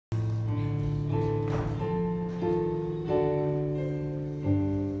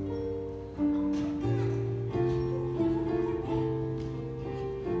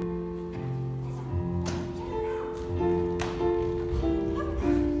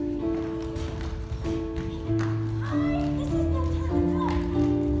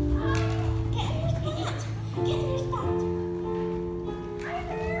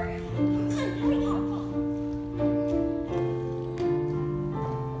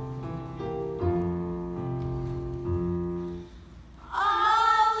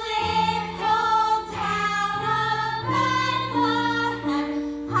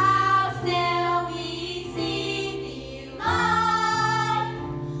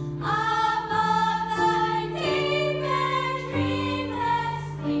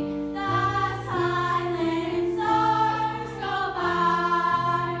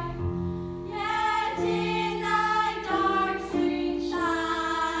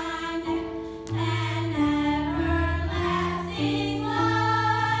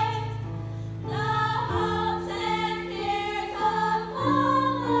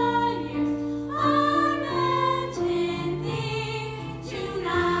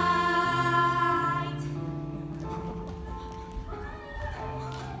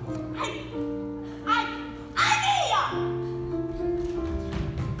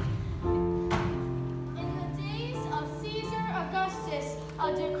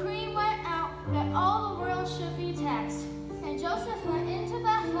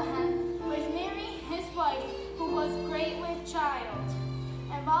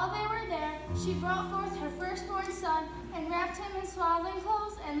She brought forth her firstborn son and wrapped him in swaddling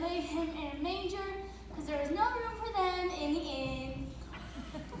clothes and laid him in a manger, because there was no room for them in the inn.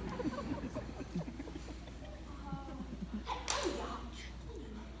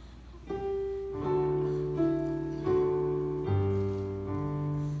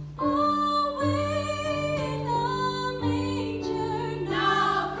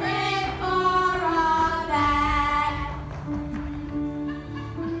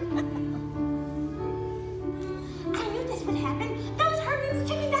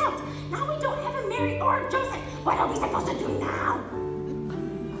 What are we supposed to do now?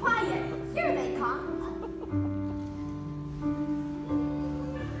 Quiet. Here they come.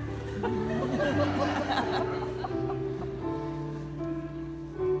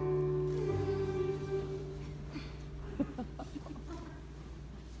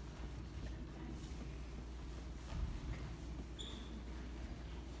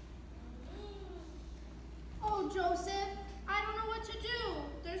 Oh, Joseph, I don't know what to do.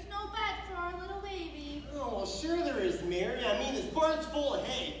 There's no bed for our little baby. Oh, well, sure there is, Mary. I mean, this barn's full of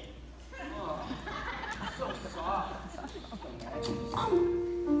hay. Oh, so soft.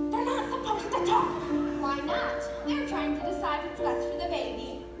 They're not supposed to talk. Why not? They're trying to decide what's best for the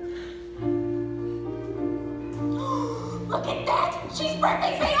baby. Look at that! She's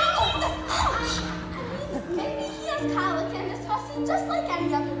burping me! Oh, Jesus! Ouch! I mean, maybe he has colic and is fussy just like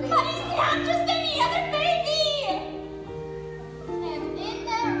any other baby. But he's not just any other baby! And in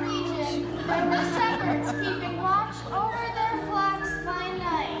that region, there were shepherds keeping watch over their flocks by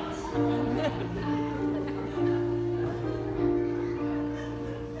night.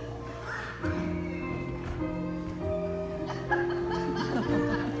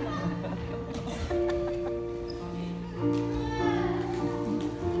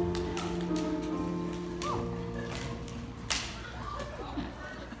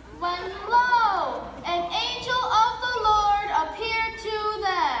 When lo, an angel of the Lord appeared to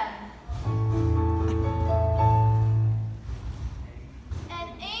them. An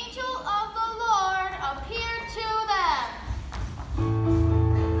angel of the Lord appeared to them.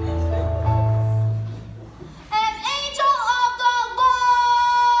 An angel of the Lord!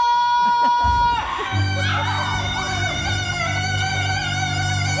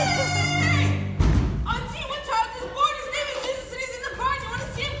 Auntie, what child is born? His name is Jesus and he's in the barn. You want to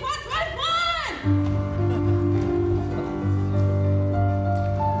see him? Come on, come on,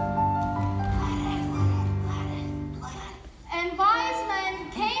 And wise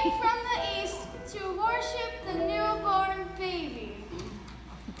men came from the east to worship the newborn baby.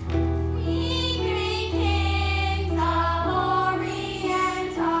 We three kings of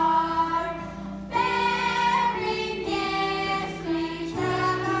Orient are bearing gifts, we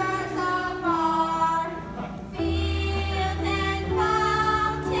travelers afar. Fields and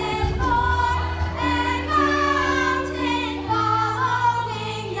fountains born, and mountain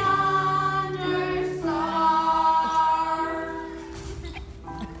following yonder star.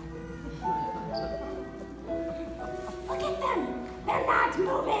 Look at them! They're not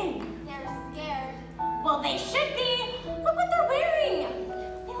moving! They're scared. Well, they should be! Look what they're wearing!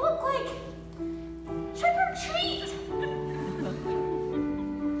 They look like trick or treat!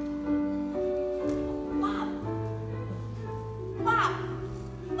 Bob! Bob!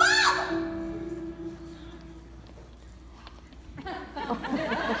 Bob!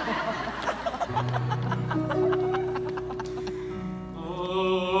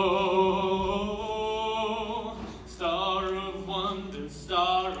 Oh, star of wonder,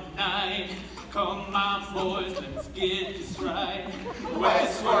 star of night, come my boys, let's get this right.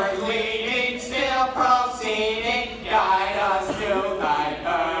 Westward leading, still proceeding, guide us to thy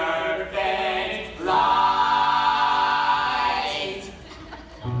perfect light.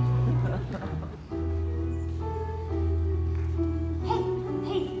 Hey,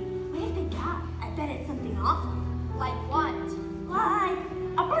 what have they got? I bet it's something awful. Like what? Like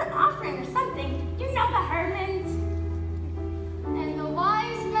a burnt offering or something. You know the Hermans. And the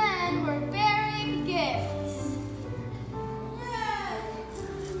wise men were bearing gifts.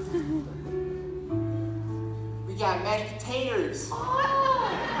 We got mashed potatoes. Oh!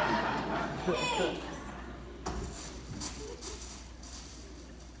 Thanks.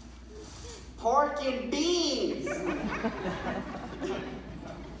 Pork and beans.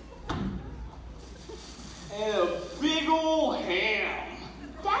 And a big old ham.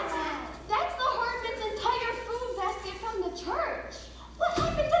 That's the Herdman's entire food basket from the church. What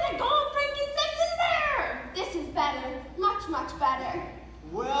happened to the gold, frankincense, and myrrh? This is better. Much, much better.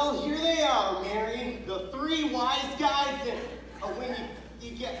 Well, here they are, Mary. The three wise guys and when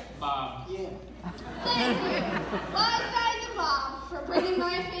you get... Bob, Yeah. Thank you, Wise Guys and Bob, for bringing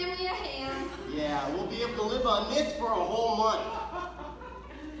my family a ham. Yeah, we'll be able to live on this for a whole month.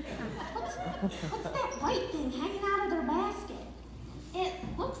 What's that white thing hanging out of their basket? It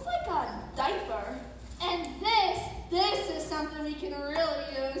looks like a diaper. And this is something we can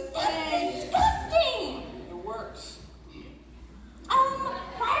really use. That's disgusting! It works.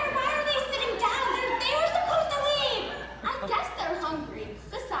 Why are they sitting down? They were supposed to leave! I guess they're hungry.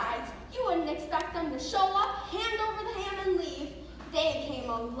 Besides, you wouldn't expect them to show up, hand over the ham, and leave. They came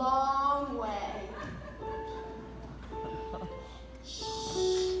a long way.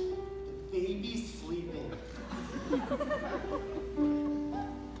 The baby's sleeping.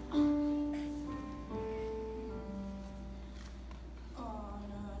 On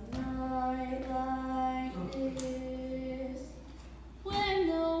a night like this, when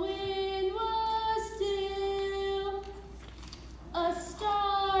the wind was still, a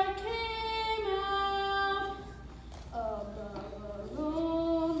star came out above a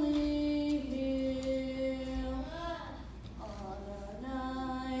lonely hill. On a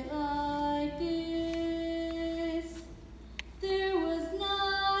night like this, there was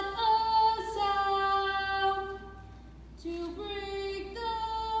not a sound to break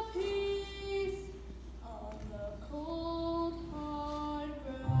the peace on the cold, hard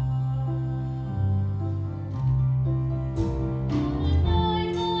ground. On a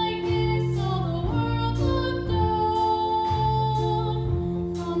night like this, all the world looked down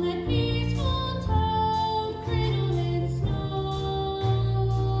on that peaceful town cradled in snow.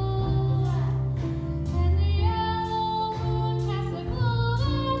 And the yellow moon cast a glow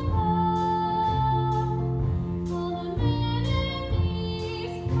that found all the men and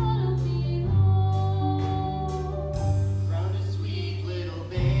beasts huddled below. Round a sweet little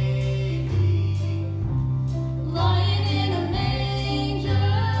baby. Lying in a manger,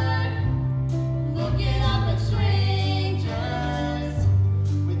 looking up at strangers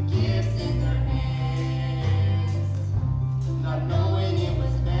With gifts in their hands, not knowing it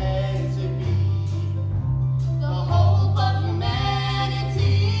was meant to be. the hope of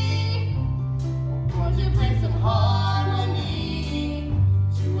humanity, born to bring some harmony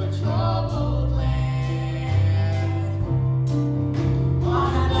to a troubled land.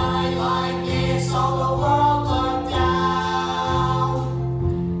 On a night like this, all the world looked down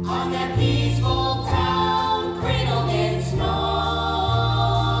on that peaceful town cradled in snow.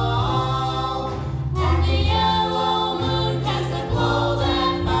 And the yellow moon cast a glow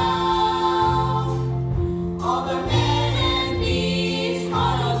that found All the men and beasts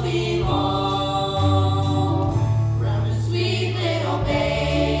huddled below. round a sweet little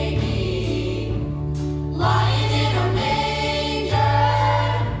baby, lying in a manger,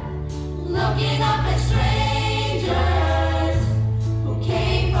 looking up at strangers who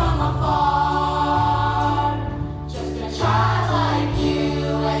came from afar. Just a child like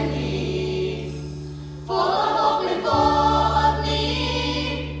you and me, full of hope and full of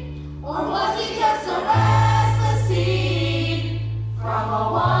need. Or was he just a restless seed from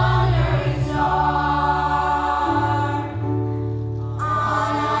a wandering star?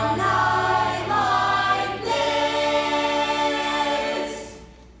 On a night like this.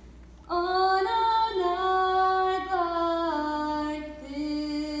 On a night like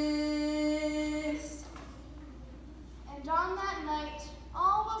this. And on that night,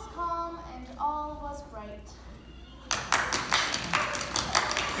 all was calm and all was bright.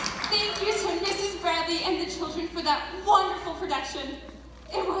 Thank you to Mrs. Bradley and the children for that wonderful production.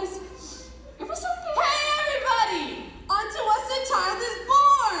 It was something. Hey, everybody! Unto us a child is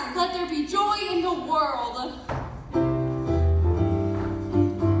born! Let there be joy in the world.